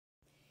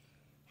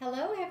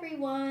Hello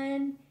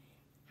everyone,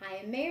 I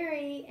am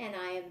Mary and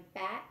I am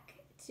back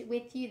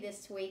with you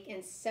this week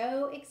and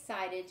so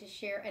excited to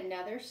share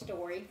another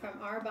story from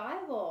our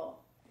Bible.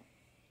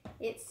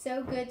 It's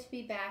so good to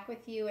be back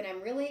with you and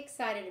I'm really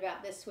excited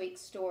about this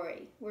week's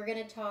story. We're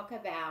going to talk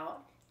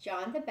about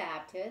John the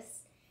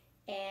Baptist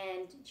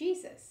and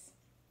Jesus.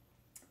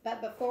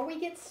 But before we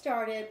get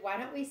started, why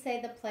don't we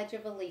say the Pledge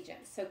of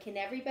Allegiance? So can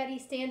everybody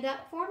stand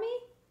up for me?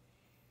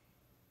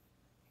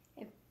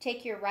 And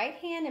take your right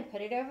hand and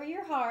put it over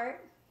your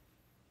heart.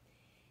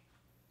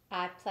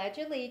 I pledge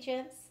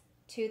allegiance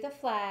to the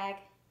flag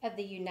of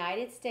the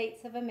United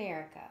States of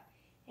America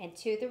and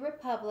to the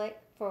republic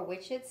for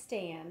which it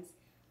stands,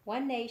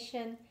 one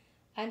nation,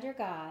 under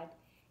God,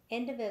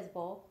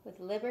 indivisible, with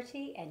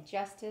liberty and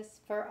justice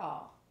for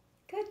all.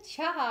 Good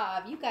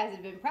job! You guys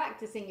have been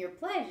practicing your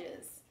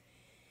pledges.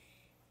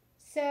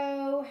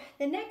 So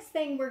the next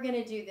thing we're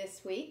going to do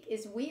this week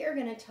is we are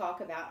going to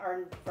talk about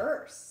our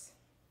verse.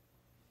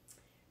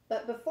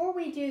 But before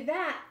we do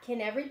that,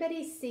 can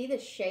everybody see the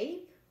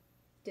shape?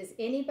 Does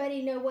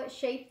anybody know what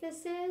shape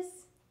this is?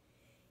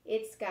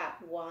 It's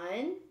got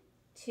 1,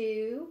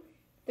 2,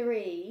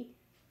 3,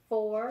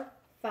 4,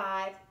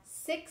 5,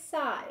 6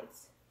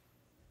 sides.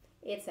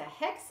 It's a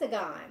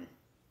hexagon.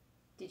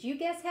 Did you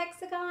guess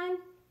hexagon?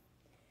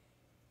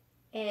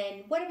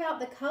 And what about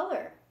the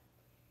color?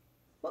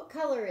 What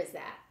color is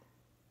that?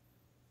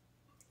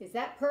 Is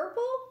that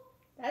purple?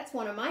 That's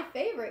one of my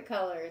favorite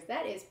colors.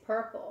 That is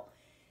purple.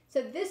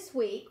 So this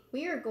week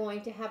we are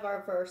going to have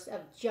our verse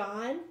of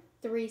John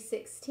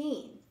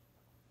 3:16.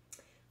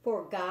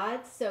 For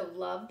God so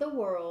loved the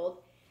world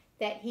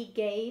that he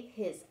gave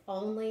his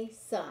only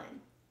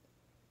son.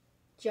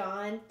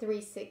 John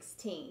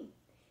 3:16.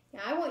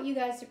 Now I want you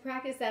guys to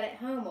practice that at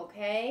home,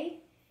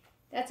 okay?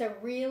 That's a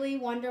really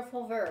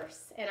wonderful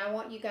verse and I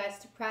want you guys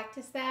to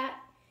practice that.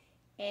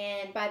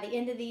 And by the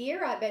end of the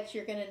year, I bet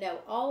you're going to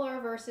know all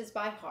our verses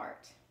by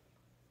heart.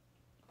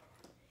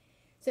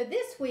 So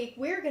this week,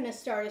 we're going to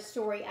start a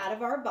story out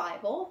of our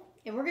Bible,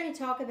 and we're going to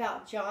talk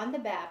about John the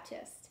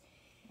Baptist.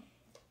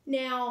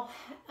 Now,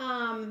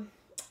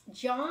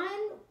 John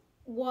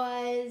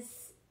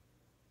was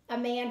a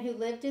man who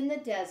lived in the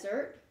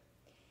desert.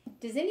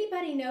 Does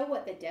anybody know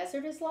what the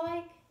desert is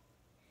like?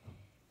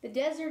 The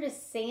desert is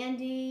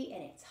sandy,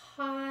 and it's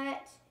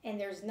hot, and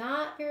there's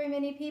not very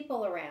many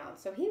people around.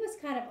 So he was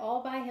kind of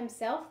all by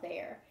himself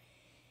there.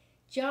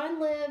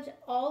 John lived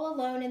all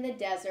alone in the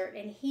desert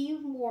and he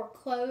wore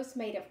clothes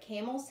made of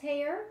camel's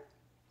hair.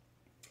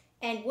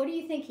 And what do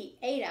you think he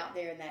ate out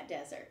there in that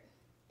desert?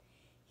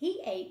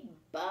 He ate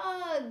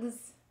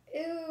bugs.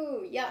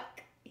 Ooh,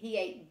 yuck. He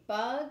ate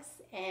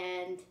bugs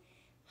and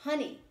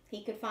honey.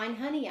 He could find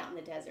honey out in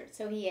the desert,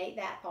 so he ate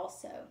that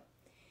also.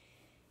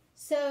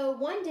 So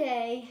one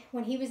day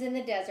when he was in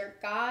the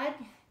desert, God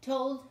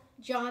told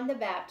John the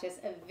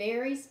Baptist a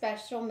very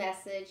special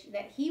message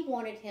that he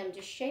wanted him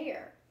to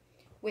share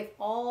with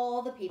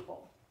all the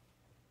people.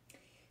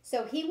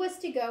 So he was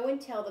to go and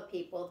tell the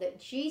people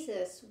that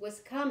Jesus was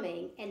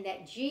coming and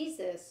that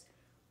Jesus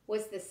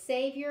was the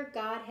Savior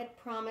God had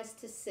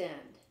promised to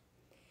send.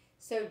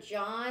 So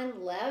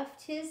John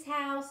left his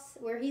house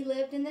where he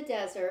lived in the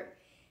desert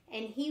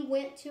and he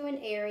went to an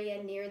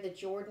area near the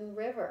Jordan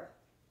River.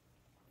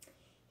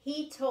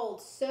 He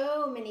told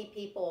so many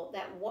people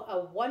that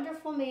a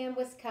wonderful man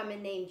was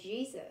coming named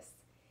Jesus.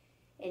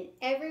 And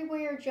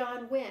everywhere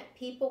John went,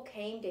 people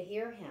came to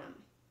hear him.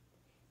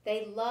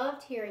 They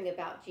loved hearing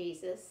about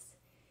Jesus.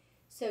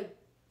 So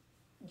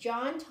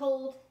John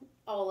told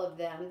all of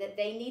them that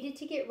they needed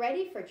to get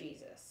ready for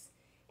Jesus.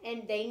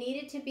 And they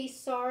needed to be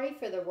sorry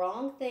for the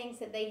wrong things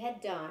that they had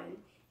done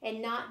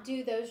and not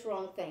do those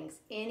wrong things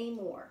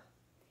anymore.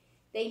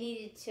 They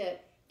needed to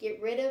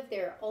get rid of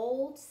their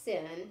old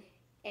sin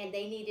and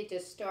they needed to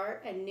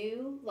start a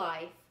new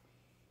life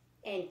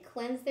and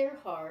cleanse their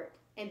heart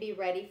and be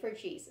ready for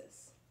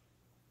Jesus.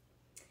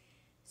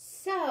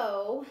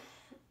 So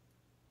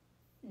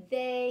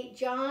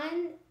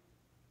John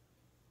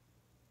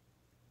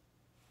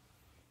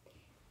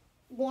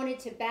wanted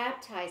to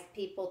baptize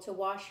people to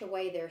wash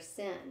away their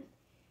sin.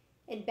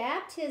 And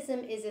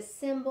baptism is a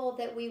symbol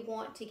that we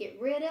want to get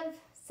rid of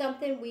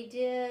something we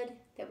did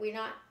that we're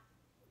not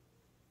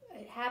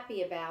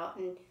happy about,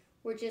 and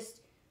we're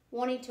just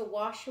wanting to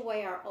wash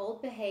away our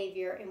old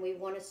behavior and we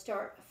want to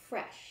start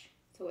afresh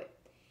to it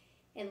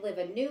and live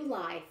a new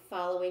life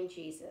following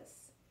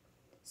Jesus.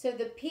 So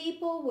the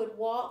people would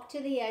walk to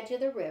the edge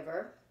of the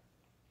river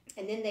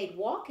and then they'd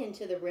walk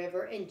into the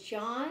river and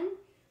John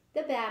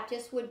the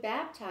Baptist would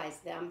baptize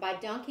them by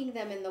dunking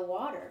them in the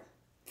water.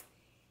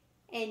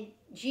 And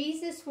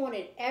Jesus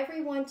wanted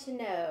everyone to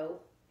know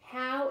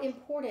how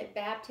important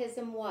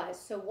baptism was.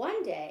 So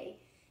one day,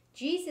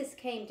 Jesus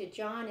came to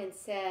John and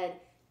said,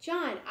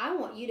 John, I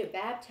want you to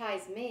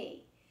baptize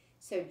me.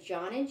 So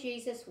John and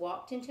Jesus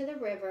walked into the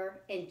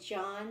river and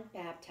John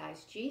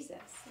baptized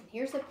Jesus. And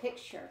here's a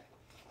picture.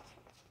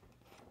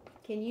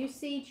 Can you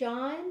see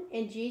John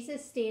and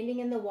Jesus standing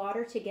in the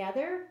water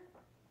together?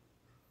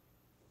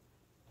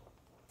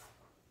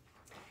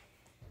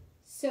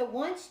 So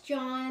once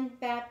John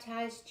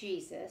baptized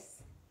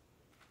Jesus,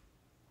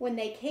 when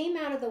they came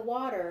out of the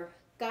water,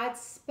 God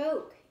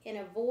spoke in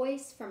a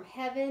voice from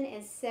heaven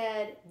and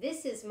said,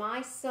 "This is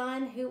my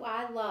Son who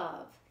I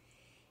love."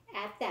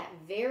 At that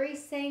very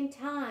same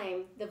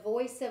time the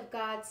voice of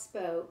God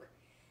spoke,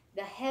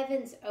 the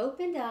heavens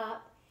opened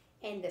up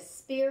and the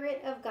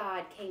Spirit of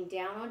God came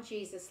down on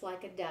Jesus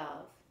like a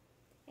dove.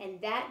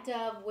 And that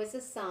dove was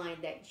a sign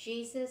that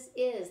Jesus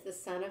is the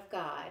Son of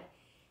God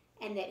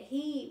and that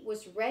he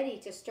was ready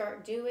to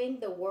start doing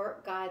the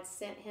work God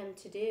sent him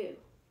to do.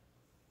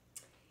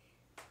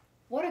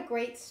 What a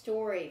great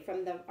story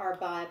from our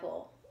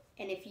Bible.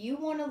 And if you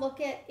want to look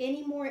at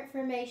any more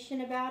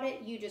information about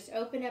it, you just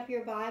open up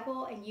your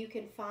Bible and you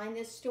can find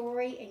this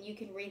story and you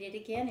can read it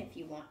again if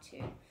you want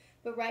to.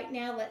 But right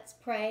now, let's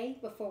pray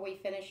before we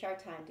finish our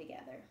time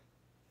together.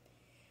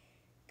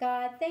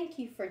 God, thank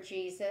you for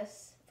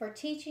Jesus, for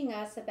teaching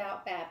us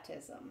about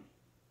baptism.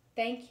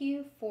 Thank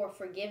you for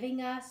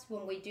forgiving us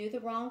when we do the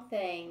wrong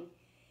thing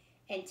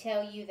and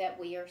tell you that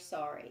we are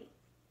sorry.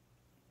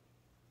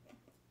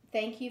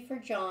 Thank you for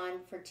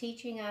John for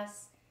teaching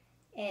us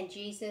and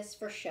Jesus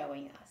for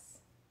showing us.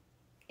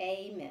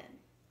 Amen.